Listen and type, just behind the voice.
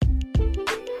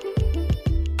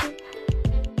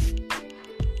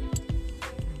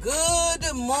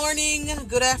Good morning,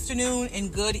 good afternoon,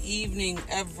 and good evening,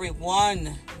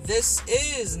 everyone. This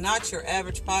is Not Your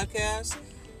Average Podcast,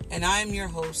 and I'm your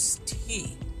host,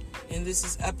 T. And this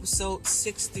is episode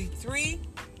 63.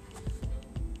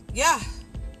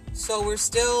 So we're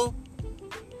still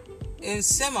in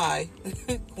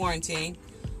semi-quarantine.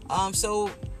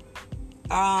 Western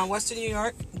New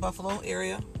York, Buffalo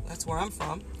area, that's where I'm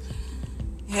from,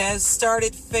 has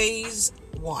started phase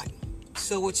 1.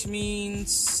 So, which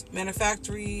means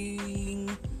manufacturing,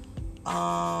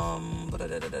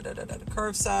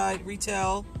 curbside,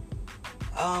 retail,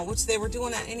 which they were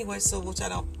doing that anyway, so which I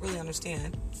don't really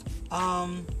understand.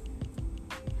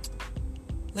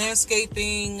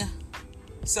 Landscaping,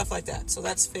 stuff like that. So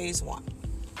that's phase 1.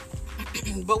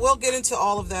 But we'll get into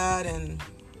all of that and,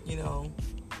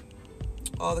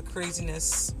 all the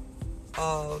craziness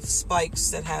of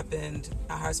spikes that happened.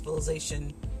 Our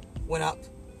hospitalization went up.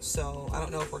 So I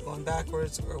don't know if we're going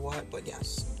backwards or what, but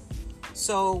yes.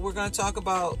 So we're going to talk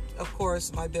about, of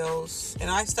course, my bills.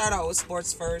 And I start out with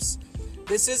sports first.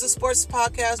 This is a sports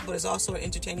podcast, but it's also an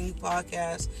entertaining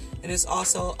podcast. And it's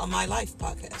also a My Life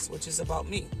podcast, which is about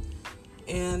me.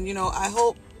 And, I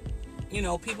hope,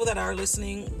 people that are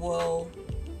listening will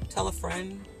tell a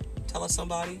friend, tell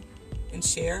somebody, and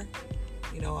share.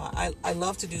 I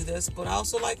love to do this, but I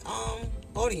also like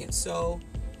audience. So,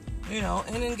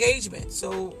 and engagement.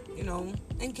 So,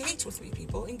 engage with me,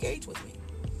 people. Engage with me.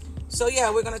 So,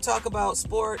 we're going to talk about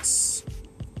sports,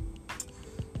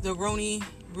 the Rooney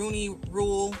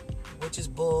rule, which is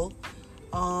bull,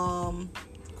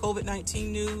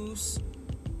 COVID-19 news,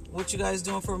 what you guys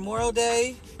doing for Memorial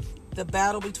Day, the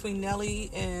battle between Nelly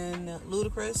and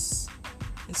Ludacris,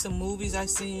 and some movies I've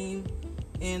seen,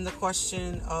 and the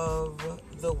question of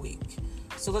the week.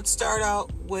 So let's start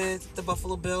out with the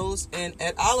Buffalo Bills and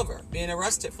Ed Oliver being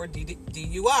arrested for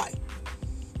DUI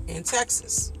in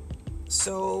Texas.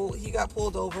 So he got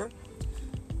pulled over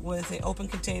with an open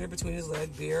container between his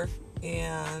leg, beer,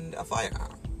 and a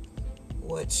firearm,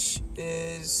 which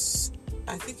is,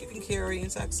 I think you can carry in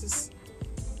Texas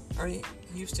or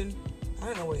Houston. I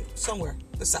don't know, somewhere,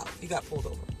 the South. He got pulled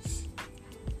over.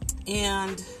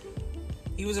 And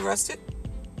he was arrested.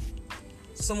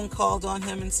 Someone called on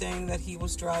him and saying that he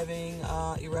was driving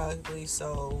erratically,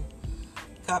 so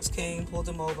cops came, pulled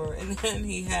him over, and then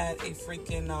he had a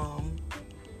freaking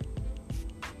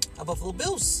a Buffalo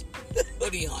Bills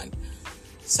hoodie on.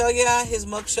 So his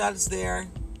mugshot is there,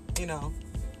 So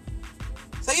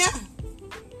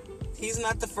he's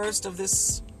not the first of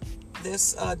this.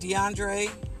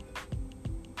 DeAndre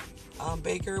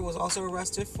Baker was also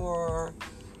arrested for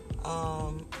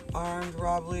armed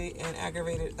robbery and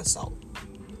aggravated assault.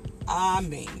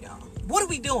 What are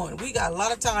we doing? We got a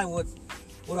lot of time with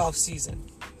off season.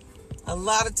 A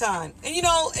lot of time. And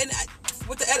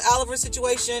with the Ed Oliver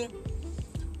situation,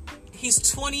 he's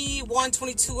 21,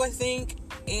 22, I think.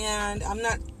 And I'm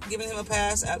not giving him a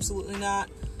pass. Absolutely not.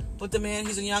 But the man,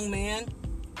 he's a young man.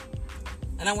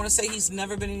 And I want to say he's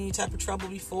never been in any type of trouble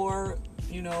before.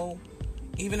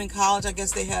 Even in college, I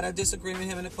guess they had a disagreement,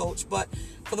 him and the coach. But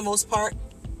for the most part,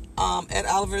 Ed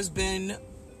Oliver has been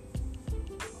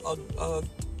a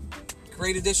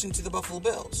great addition to the Buffalo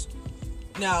Bills.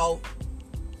 Now,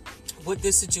 with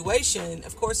this situation,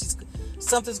 of course,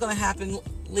 something's going to happen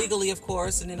legally, of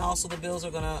course, and then also the Bills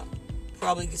are going to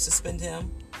probably suspend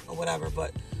him or whatever.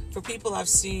 But for people I've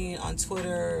seen on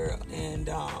Twitter and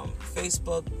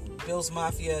Facebook, Bills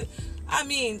Mafia,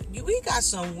 we got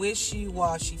some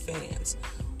wishy-washy fans.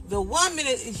 The 1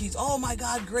 minute he's, oh my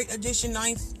God, great addition,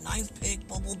 ninth pick,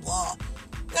 blah, blah, blah.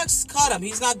 Let's cut him.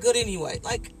 He's not good anyway.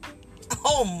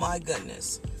 Oh my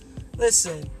goodness.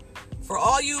 Listen, for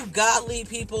all you godly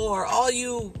people, or all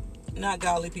you, not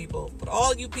godly people, but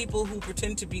all you people who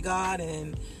pretend to be God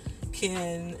and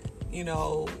can,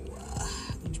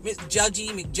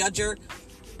 McJudger.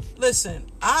 Listen,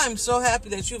 I'm so happy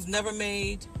that you've never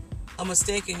made a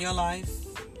mistake in your life,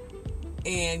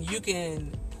 and you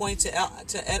can point to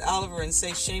Ed Oliver and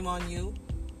say, shame on you.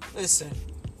 Listen,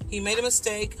 he made a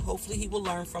mistake. Hopefully he will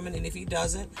learn from it. And if he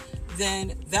doesn't,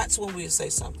 then that's when we say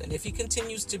something. If he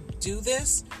continues to do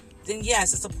this, then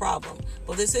yes, it's a problem.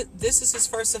 But this is his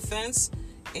first offense.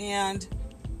 And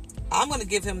I'm going to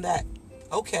give him that.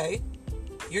 Okay,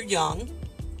 you're young.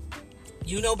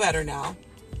 You know better now.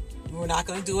 We're not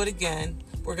going to do it again.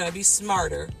 We're going to be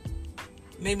smarter.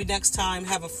 Maybe next time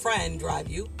have a friend drive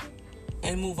you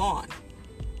and move on.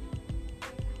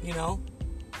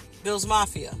 Bills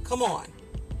Mafia, come on.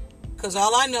 Because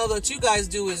all I know that you guys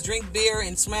do is drink beer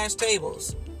and smash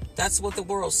tables. That's what the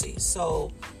world sees.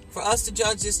 So for us to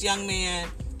judge this young man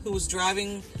who was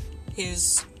driving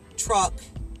his truck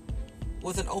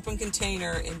with an open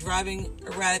container and driving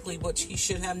erratically, which he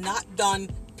should have not done,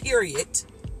 period.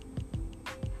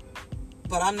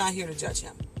 But I'm not here to judge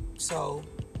him. So,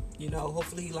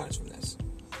 hopefully he learns from this.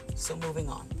 So moving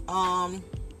on.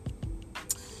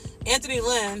 Anthony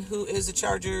Lynn, who is the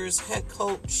Chargers head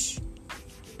coach,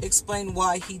 explained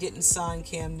why he didn't sign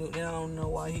Cam Newton. And I don't know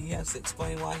why he has to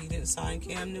explain why he didn't sign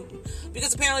Cam Newton.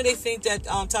 Because apparently they think that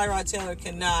Tyrod Taylor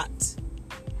cannot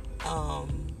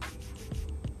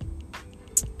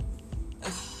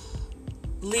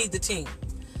lead the team.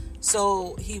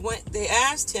 So they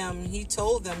asked him, he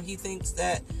told them he thinks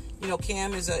that,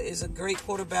 Cam is a great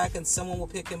quarterback and someone will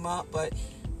pick him up, but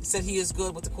he said he is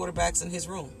good with the quarterbacks in his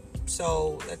room.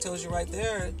 So that tells you right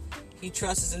there, he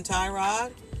trusts in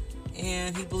Tyrod,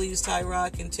 and he believes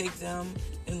Tyrod can take them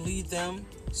and lead them.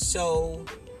 So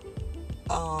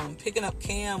picking up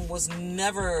Cam was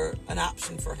never an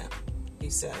option for him,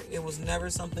 he said. It was never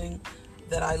something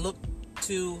that I looked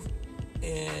to,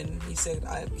 and he said,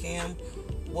 Cam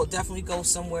will definitely go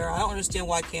somewhere. I don't understand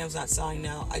why Cam's not signed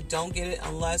now. I don't get it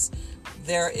unless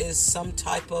there is some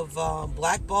type of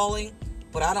blackballing,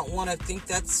 but I don't want to think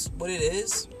that's what it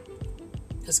is,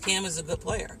 because Cam is a good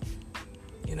player,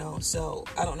 so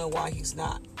I don't know why he's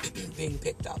not being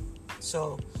picked up.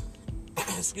 So,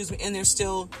 excuse me, and there's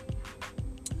still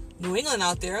New England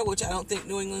out there, which I don't think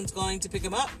New England's going to pick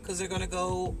him up, because they're going to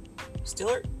go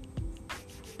Stillert.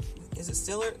 Is it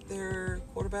Stillert, their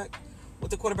quarterback?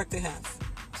 With the quarterback they have.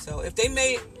 So if they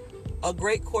made a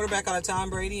great quarterback out of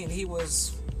Tom Brady and he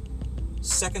was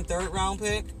second, third round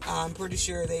pick, I'm pretty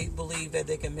sure they believe that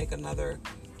they can make another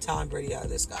Tom Brady out of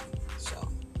this guy. So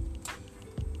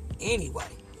anyway,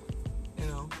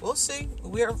 we'll see.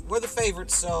 We're the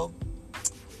favorites, so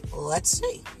let's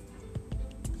see.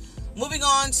 Moving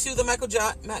on to the Michael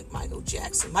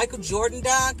Jordan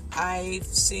doc. I've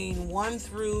seen 1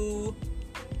 through.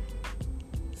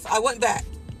 I went back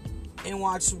and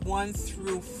watched 1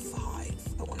 through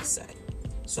 5, I want to say.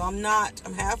 So I'm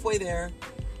halfway there.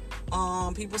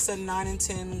 People said 9 and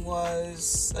 10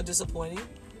 was a disappointing.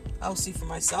 I'll see for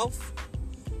myself.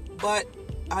 But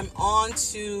I'm on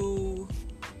to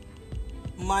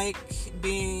Mike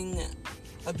being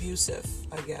abusive,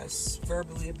 I guess.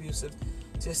 Verbally abusive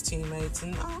to his teammates.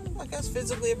 And I guess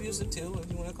physically abusive too, if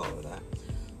you want to call it that.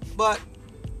 But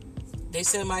they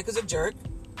said Mike is a jerk.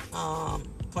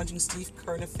 Punching Steve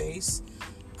Kerr in the face,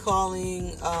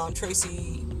 calling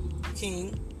Tracy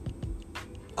King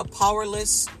a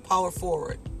powerless power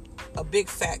forward, a big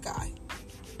fat guy.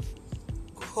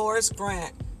 Horace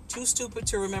Grant, too stupid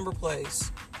to remember plays.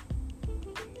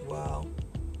 Wow.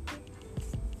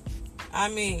 I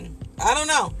don't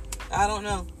know.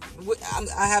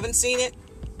 I haven't seen it.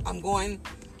 I'm going,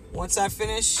 once I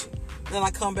finish, then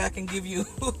I come back and give you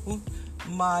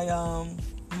my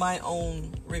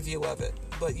own review of it.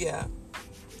 But yeah,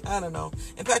 I don't know.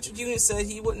 And Patrick Ewing said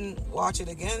he wouldn't watch it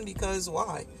again because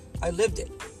why? I lived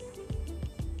it.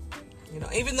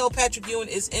 Even though Patrick Ewing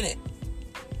is in it,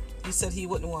 he said he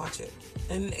wouldn't watch it.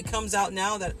 And it comes out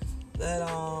now that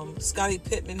Scottie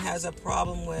Pippen has a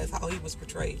problem with how he was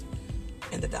portrayed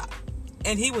in the doc.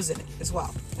 And he was in it as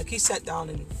well. Like, he sat down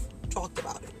and talked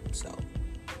about it. So,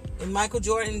 and Michael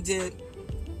Jordan did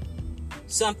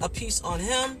a piece on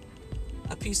him,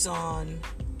 a piece on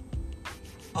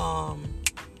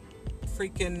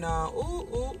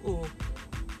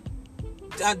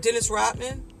Dennis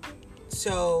Rodman.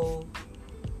 So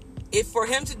if for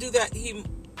him to do that, he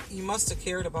must have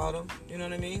cared about him. You know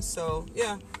what I mean? So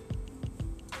yeah.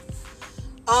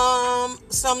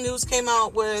 Some news came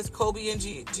out with Kobe and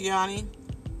Gigi.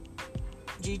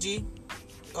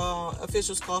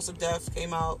 Officials' cause of death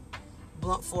came out.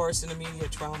 Blunt force and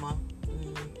immediate trauma.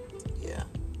 Yeah.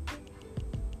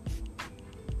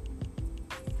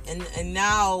 And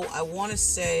now I want to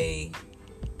say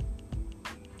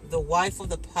the wife of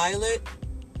the pilot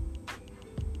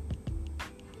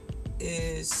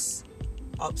is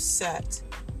upset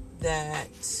that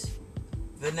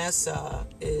Vanessa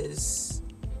is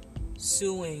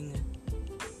suing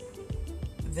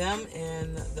them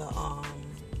and the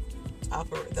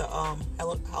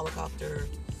helicopter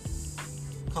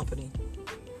company.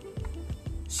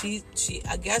 She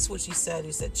I guess what she said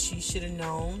is that she should have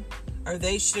known, or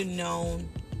they should have known.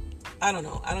 I don't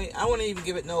know. I wouldn't even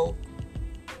give it no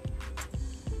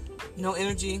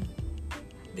energy,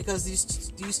 because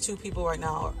these two people right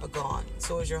now are gone.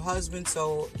 So is your husband.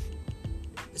 So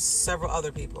several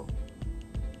other people.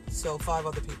 So 5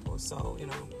 other people. So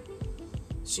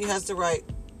she has the right.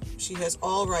 She has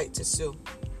all right to sue.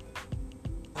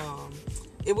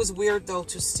 It was weird though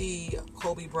to see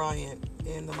Kobe Bryant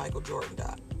in the Michael Jordan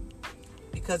doc,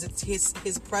 because it's his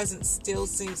presence still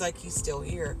seems like he's still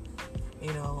here.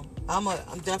 You know, I'm a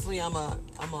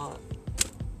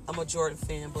Jordan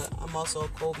fan, but I'm also a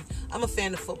Kobe. I'm a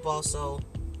fan of football, so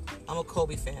I'm a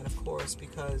Kobe fan, of course,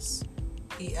 because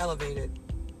he elevated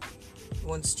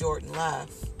once Jordan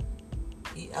left.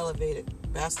 He elevated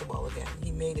basketball again.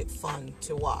 He made it fun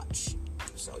to watch.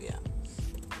 So yeah.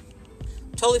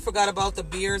 Totally forgot about the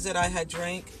beers that I had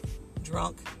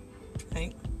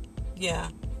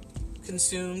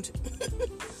consumed.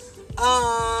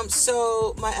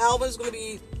 So my album is going to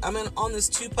be, on this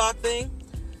Tupac thing,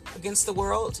 Against the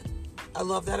World. I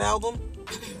love that album.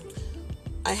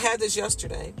 I had this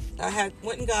yesterday. I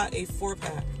went and got a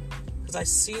 4-pack because I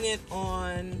seen it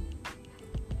on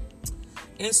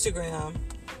Instagram,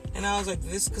 and I was like,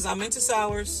 this, because I'm into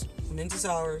sours.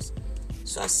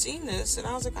 So I seen this, and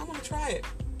I was like, I want to try it.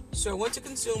 So I went to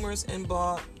Consumers and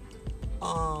bought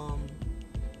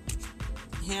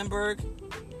Hamburg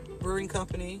Brewing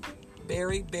Company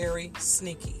Berry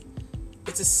Sneaky.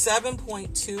 It's a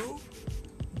 7.2,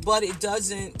 but it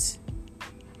doesn't.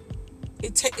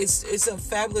 It's a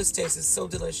fabulous taste. It's so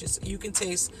delicious. You can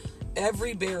taste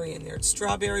every berry in there. It's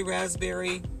strawberry,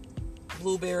 raspberry,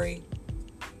 blueberry,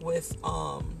 with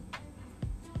oh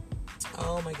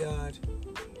my god.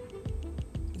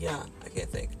 Yeah, I can't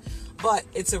think. But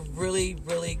it's a really,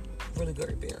 really, really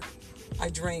good beer.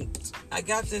 I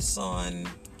got this on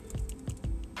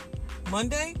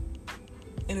Monday,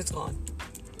 and it's gone.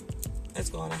 It's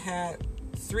gone. I had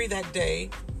 3 that day,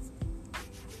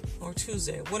 or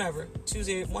Tuesday, whatever.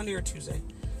 Monday or Tuesday.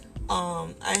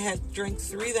 I had drank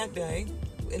 3 that day,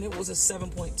 and it was a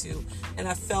 7.2, and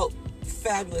I felt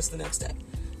fabulous the next day.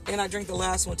 And I drank the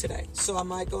last one today, so I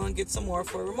might go and get some more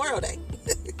for Memorial Day.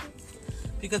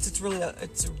 Because it's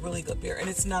a really good beer, and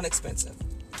it's not expensive.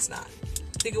 It's not.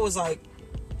 I think it was like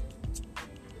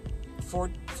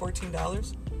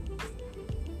 $14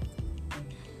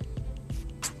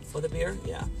 for the beer.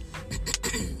 Yeah.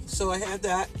 So I had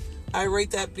that. I rate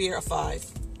that beer a 5.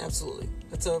 Absolutely,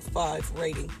 that's a 5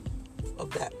 rating of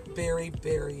that Berry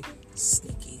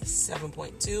Sneaky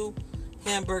 7.2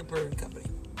 Hamburg Brewing Company.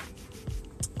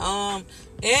 And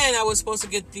I was supposed to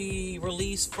get the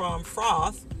release from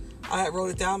Froth. I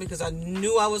wrote it down because I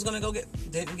knew I was going to go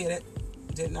didn't get it.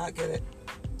 Did not get it.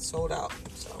 Sold out.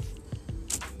 So,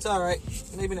 it's alright.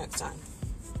 Maybe next time.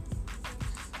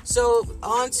 So,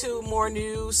 on to more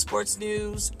news, sports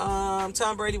news.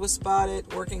 Tom Brady was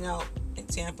spotted working out in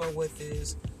Tampa with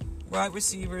his wide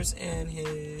receivers and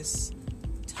his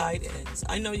tight ends.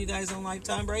 I know you guys don't like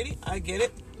Tom Brady. I get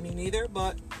it. Me neither.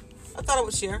 But I thought I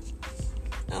would share.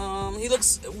 He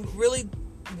looks really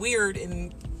weird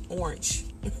in orange.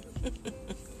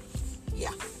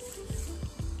 Yeah.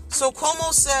 So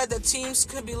Cuomo said that teams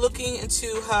could be looking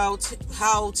into how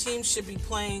teams should be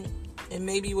playing, and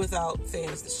maybe without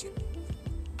fans this year.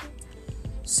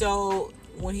 So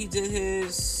when he did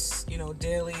his,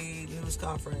 daily news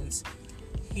conference,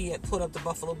 he had put up the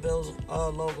Buffalo Bills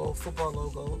logo, football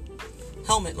logo,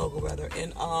 helmet logo rather,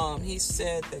 and he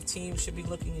said that teams should be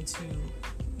looking into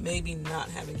maybe not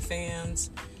having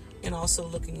fans, and also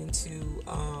looking into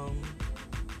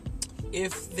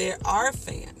if there are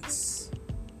fans,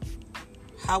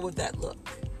 how would that look?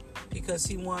 Because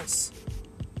he wants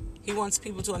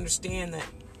people to understand that,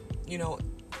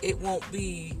 it won't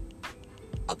be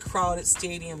a crowded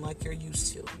stadium like you're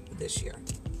used to this year.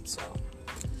 So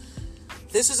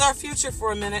this is our future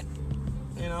for a minute,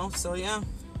 so yeah.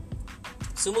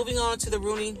 So moving on to the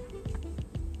Rooney.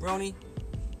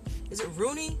 Is it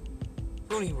Rooney?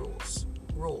 Rooney rule.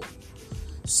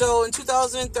 So in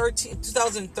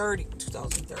 2003.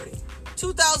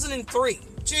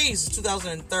 Jeez,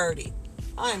 2030.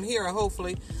 I am here,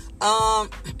 hopefully.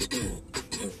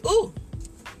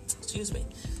 Excuse me.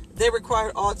 They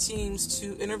required all teams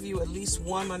to interview at least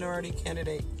one minority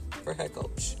candidate for head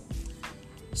coach.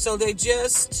 So they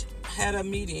just had a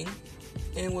meeting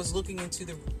and was looking into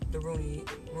the Rooney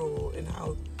rule and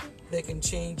how they can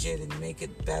change it and make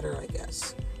it better, I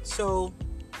guess. So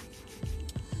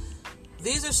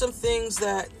these are some things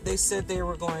that they said they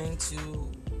were going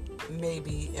to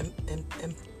maybe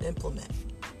implement.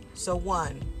 So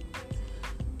 1,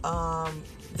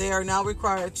 they are now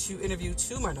required to interview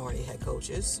 2 minority head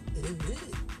coaches.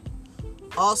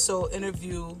 Also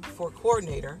interview for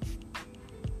coordinator,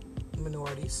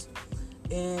 minorities,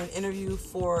 and interview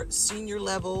for senior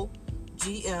level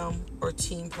GM or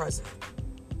team president.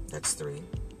 That's 3.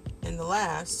 And the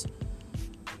last,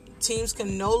 teams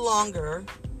can no longer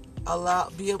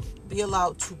be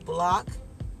allowed to block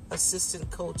assistant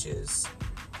coaches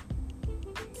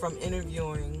from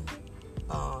interviewing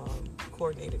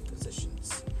coordinated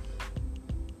positions.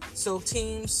 So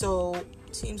teams are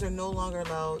no longer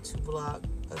allowed to block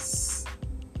us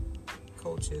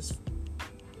coaches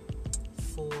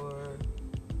for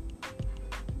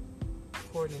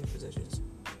coordinating positions.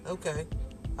 Okay.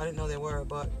 I didn't know they were,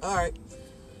 but all right.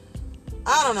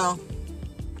 I don't know.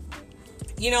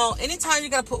 Anytime you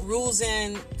got to put rules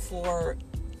in for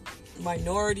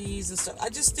minorities and stuff, I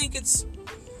just think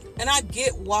and I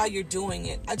get why you're doing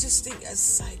it. I just think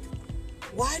it's like,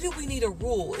 why do we need a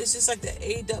rule? It's just like the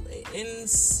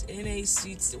NAC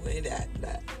doing that.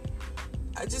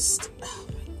 I just, oh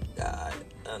my God,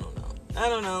 I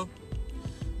don't know.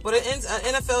 But an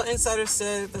NFL insider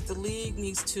said that the league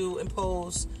needs to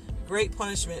impose great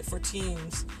punishment for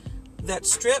teams that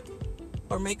strip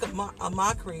or make a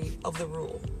mockery of the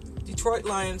rule. Detroit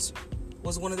Lions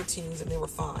was one of the teams, and they were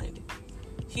fined.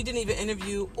 He didn't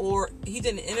interview or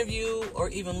even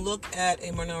look at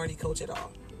a minority coach at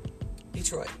all.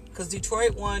 Detroit, because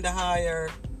Detroit wanted to hire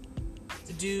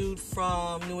the dude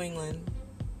from New England,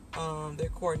 their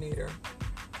coordinator,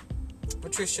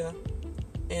 Patricia,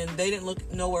 and they didn't look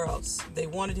nowhere else. They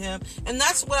wanted him, and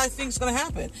that's what I think is going to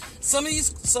happen. Some of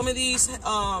these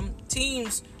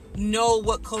teams know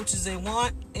what coaches they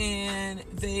want, and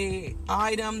they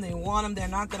eye them. They want them. They're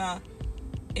not going to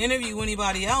interview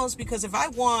anybody else, because if I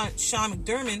want Sean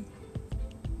McDermott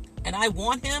and I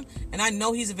want him and I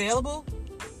know he's available,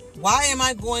 why am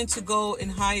I going to go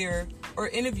and hire or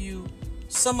interview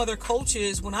some other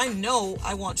coaches when I know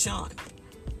I want Sean?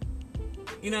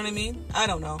 You know what I mean? I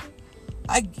don't know.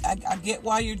 I get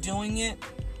why you're doing it,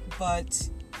 but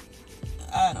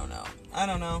I don't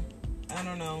know.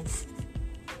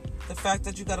 The fact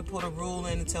that you got to put a rule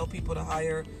in and tell people to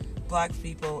hire black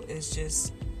people is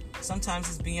just, sometimes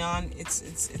it's beyond,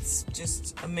 it's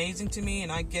just amazing to me,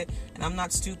 and I'm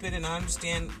not stupid, and I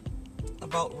understand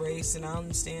about race, and I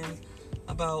understand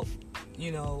about,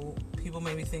 people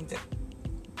maybe think that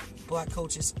black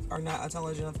coaches are not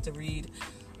intelligent enough to read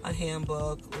a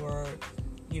handbook or,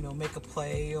 make a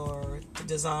play or to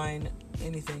design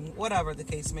anything, whatever the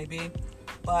case may be.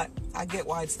 But I get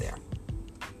why it's there.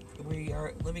 We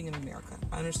are living in America.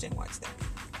 I understand why it's there.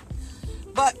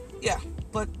 But, yeah.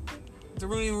 But the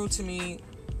Rooney Rule, to me,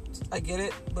 I get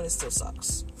it, but it still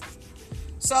sucks.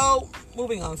 So,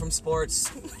 moving on from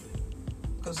sports,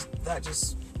 because that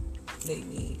just made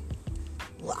me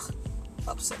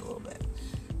upset a little bit.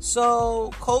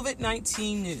 So,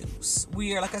 COVID-19 news.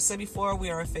 We are, like I said before, we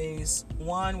are in phase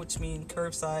 1, which means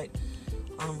curbside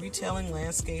retailing,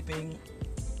 landscaping,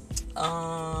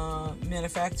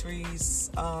 manufactories.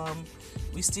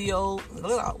 We still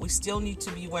need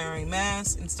to be wearing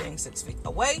masks and staying 6 feet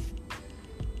away.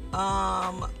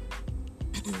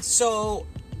 So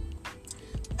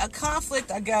a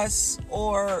conflict, I guess,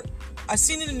 or I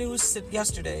seen in the news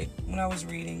yesterday when I was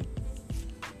reading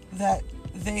that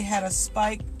they had a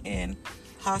spike in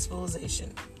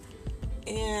hospitalization,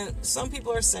 and some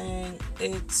people are saying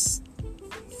it's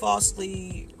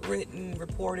falsely written,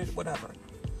 reported, whatever.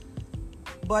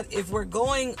 But if we're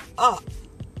going up,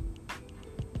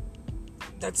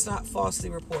 that's not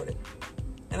falsely reported.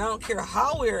 And I don't care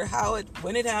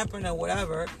when it happened or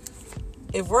whatever.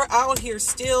 If we're out here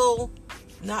still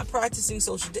not practicing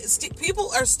social distancing,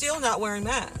 people are still not wearing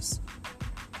masks.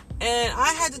 And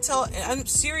I'm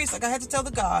serious, I had to tell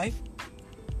the guy.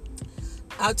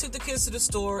 I took the kids to the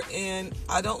store, and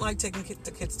I don't like taking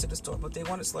the kids to the store, but they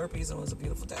wanted Slurpees, and it was a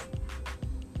beautiful day.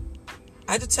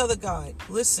 I had to tell the guy,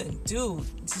 listen, dude,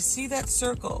 do you see that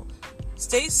circle?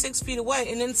 Stay 6 feet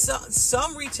away. And then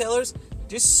some retailers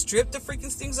just strip the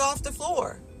freaking things off the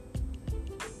floor.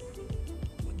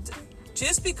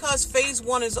 Just because phase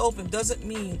 1 is open doesn't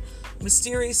mean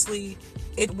mysteriously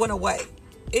it went away.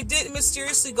 It didn't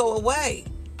mysteriously go away.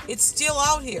 It's still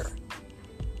out here.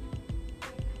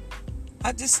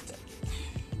 I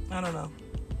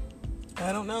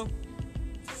don't know.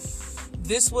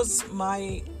 This was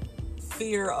my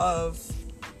fear of,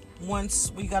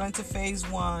 once we got into phase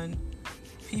 1,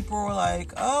 people were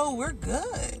like, oh, we're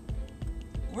good.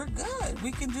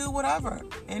 We can do whatever.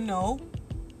 And no,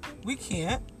 we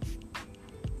can't.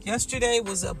 Yesterday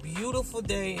was a beautiful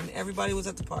day, and everybody was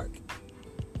at the park.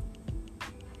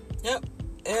 Yep,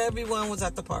 everyone was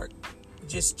at the park,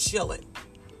 just chilling.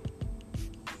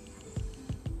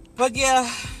 But yeah,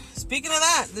 speaking of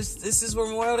that, this is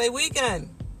Memorial Day weekend.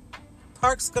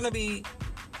 Park's gonna be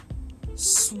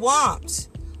swamped.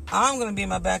 I'm gonna be in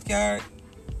my backyard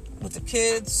with the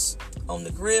kids on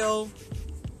the grill,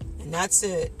 and that's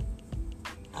it.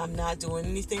 I'm not doing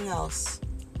anything else.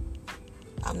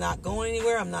 I'm not going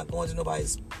anywhere. I'm not going to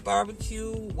nobody's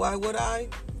barbecue. Why would I?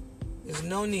 There's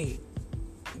no need.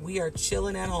 We are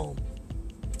chilling at home.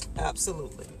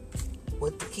 Absolutely.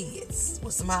 with the kids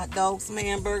with some hot dogs, some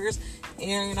hamburgers.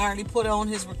 Aaron already put on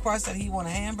his request that he want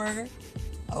a hamburger.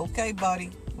 Okay,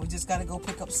 buddy, we just got to go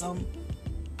pick up some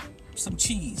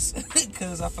cheese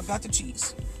because I forgot the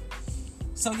cheese.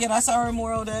 So yeah, that's our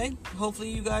Memorial Day. Hopefully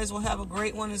you guys will have a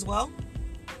great one as well.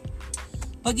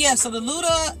 But yeah, so the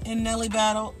Luda and Nelly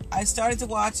battle, I started to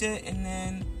watch it, and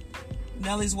then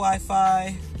Nelly's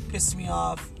Wi-Fi pissed me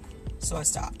off, so I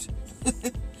stopped.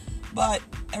 But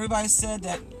everybody said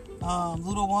that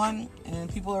Luda won,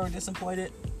 and people are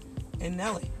disappointed in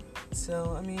Nelly.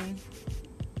 So, I mean,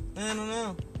 I don't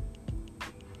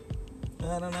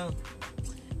know.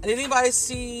 Did anybody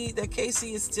see that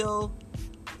Casey is still,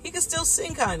 he can still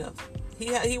sing kind of.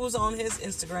 He was on his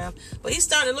Instagram, but he's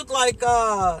starting to look like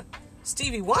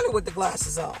Stevie Wonder with the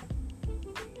glasses on.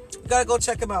 You gotta go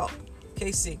check him out,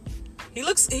 Casey.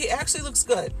 He actually looks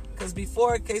good, because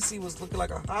before Casey was looking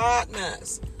like a hot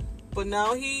mess, but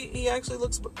now he actually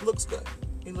looks good.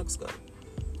 He looks good.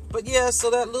 But yeah,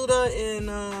 so that Luda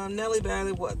and Nelly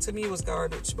battle, to me was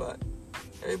garbage, but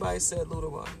everybody said Luda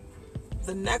won.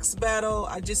 The next battle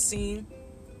I just seen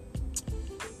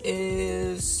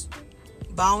is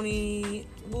Beanie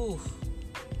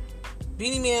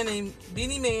Man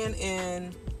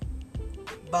and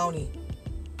Bounty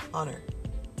Hunter.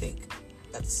 I think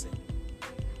that's it.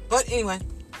 But anyway,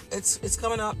 it's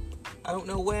coming up. I don't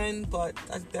know when, but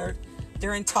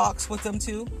they're in talks with them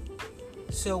too.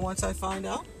 So once I find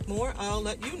out more, I'll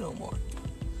let you know more.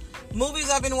 Movies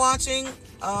I've been watching,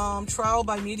 Trial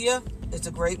by Media. It's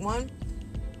a great one.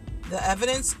 The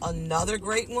Evidence, another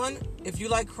great one. If you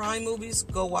like crime movies,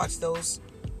 go watch those.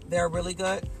 They're really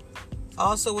good.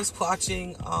 Also was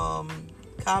watching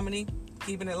comedy,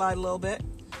 keeping it light a little bit.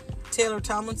 Taylor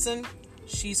Tomlinson,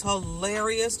 she's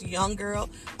hilarious, young girl.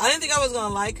 I didn't think I was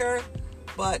gonna like her,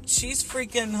 but she's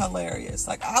freaking hilarious.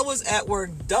 Like, I was at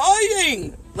work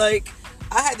dying. Like,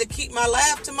 I had to keep my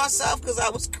laugh to myself because I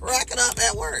was cracking up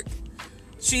at work.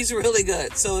 She's really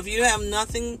good. So if you have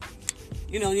nothing,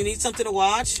 you need something to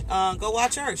watch, go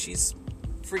watch her. She's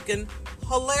freaking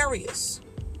hilarious.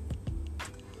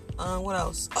 What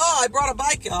else? Oh, I brought a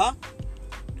bike, y'all.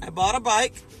 I bought a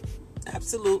bike.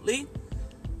 Absolutely.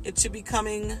 It should be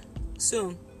coming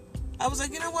soon. I was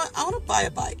like, you know what? I want to buy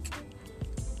a bike.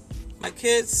 My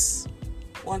kids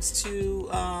wants to,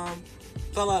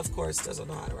 Bella, of course, doesn't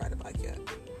know how to ride a bike yet.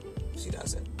 She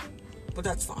doesn't. But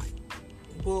that's fine.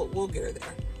 We'll get her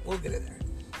there. We'll get her there.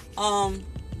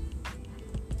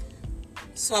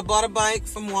 So I bought a bike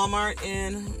from Walmart,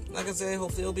 and like I said,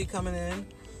 hopefully it'll be coming in.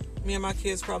 Me and my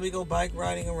kids probably go bike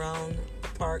riding around the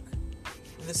park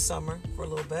this summer for a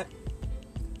little bit.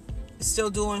 Still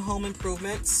doing home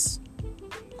improvements.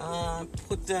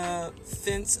 Put the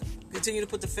fence, continue to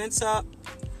put the fence up.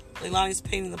 Leilani's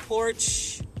painting the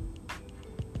porch.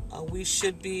 We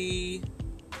should be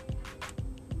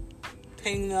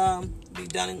painting,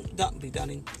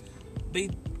 be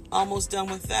almost done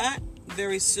with that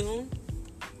very soon.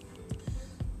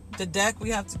 The deck we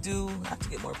have to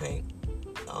get more paint.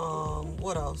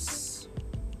 What else?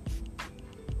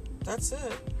 That's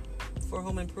it for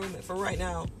home improvement for right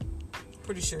now.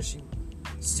 Pretty sure she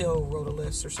still wrote a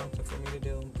list or something for me to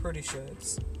do. I'm pretty sure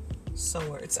it's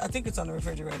somewhere. I think it's on the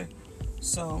refrigerator.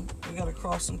 So we gotta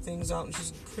cross some things out, and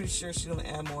she's pretty sure she's gonna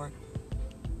add more.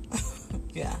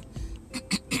 Yeah.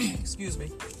 Excuse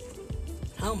me.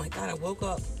 Oh my God, I woke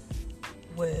up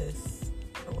with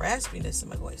a raspiness in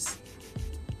my voice.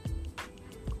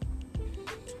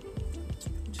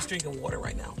 Just drinking water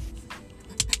right now.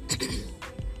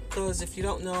 Because if you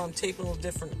don't know, I'm taping a little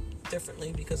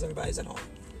differently because everybody's at home.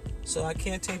 So I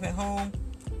can't tape at home,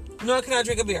 nor can I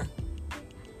drink a beer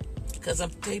because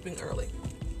I'm taping early.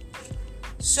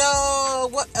 So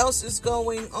what else is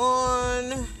going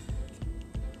on?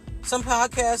 Some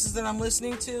podcasts that I'm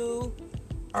listening to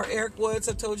are Eric Woods.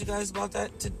 I told you guys about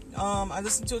that. I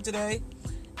listened to it today,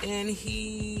 and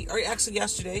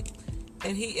yesterday,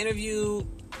 and he interviewed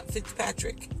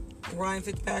Ryan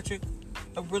Fitzpatrick.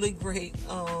 A really great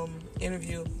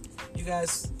interview. You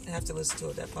guys have to listen to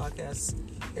it, that podcast.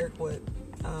 Eric Wood.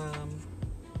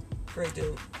 Great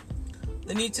dude.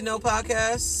 The Need to Know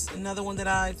podcast, another one that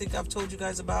I think I've told you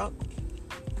guys about.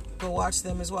 Go watch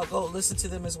them as well. Go listen to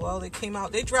them as well. They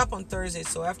drop on Thursday,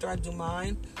 so after I do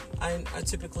mine, I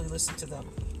typically listen to them.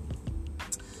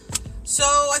 So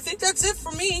I think that's it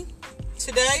for me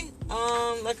today.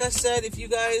 Like I said, if you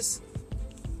guys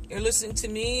are listening to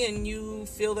me and you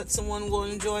feel that someone will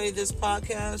enjoy this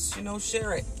podcast,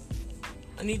 share it.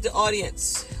 I need the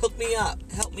audience. Hook me up.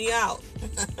 Help me out.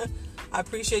 I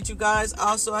appreciate you guys.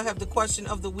 Also, I have the question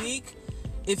of the week.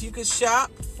 If you could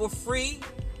shop for free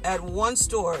at one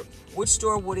store, which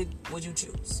store would you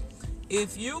choose?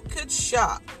 If you could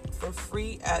shop for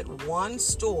free at one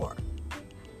store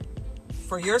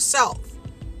for yourself,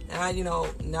 and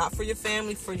not for your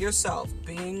family, for yourself,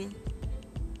 being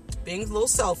a little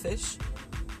selfish,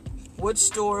 which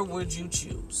store would you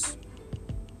choose?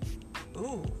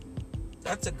 Ooh,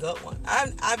 that's a good one.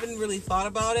 I haven't really thought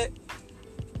about it,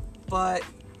 but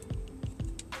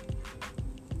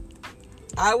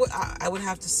I would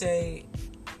have to say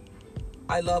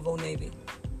I love Old Navy.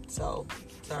 So,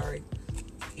 sorry.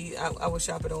 I would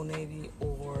shop at Old Navy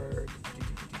or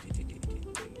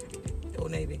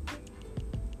Old Navy.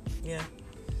 Yeah.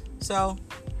 So,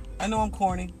 I know I'm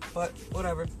corny, but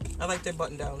whatever. I like their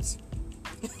button downs.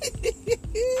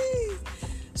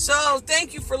 So,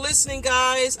 thank you for listening,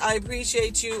 guys. I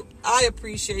appreciate you.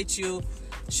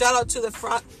 Shout out to the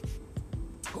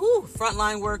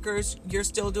frontline workers. You're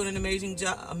still doing an amazing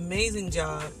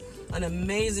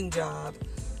job.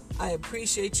 I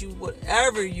appreciate you,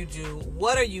 whatever you do.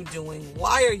 What are you doing?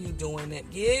 Why are you doing it?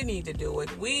 You need to do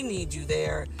it. We need you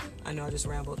there. I know I just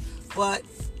rambled. But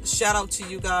shout out to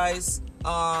you guys.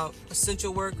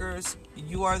 Essential workers,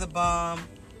 you are the bomb.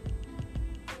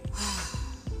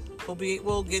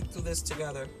 We'll get through this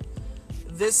together.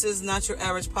 This is Not Your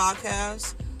Average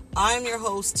Podcast. I'm your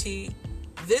host, T.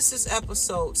 This is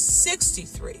episode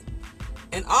 63.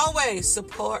 And always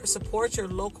support your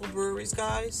local breweries,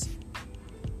 guys.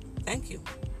 Thank you.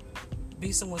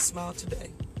 Be someone's smile today.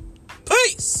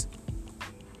 Peace!